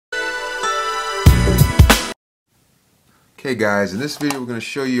Okay guys, in this video we're going to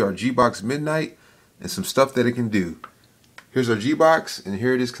show you our GBOX Midnight and some stuff that it can do. Here's our GBOX and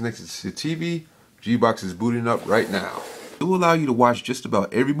here it is connected to TV. GBOX is booting up right now. It will allow you to watch just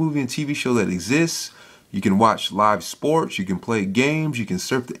about every movie and TV show that exists. You can watch live sports, you can play games, you can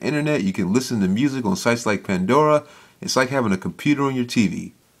surf the internet, you can listen to music on sites like Pandora. It's like having a computer on your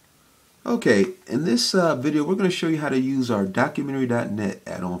TV. Okay, in this video we're going to show you how to use our documentary.net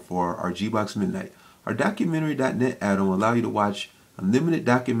add-on for our GBOX Midnight. Our documentary.net add-on will allow you to watch unlimited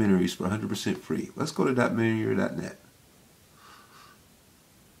documentaries for 100% free. Let's go to documentary.net.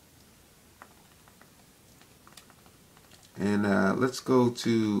 And let's go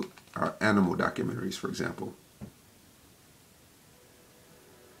to our animal documentaries, for example.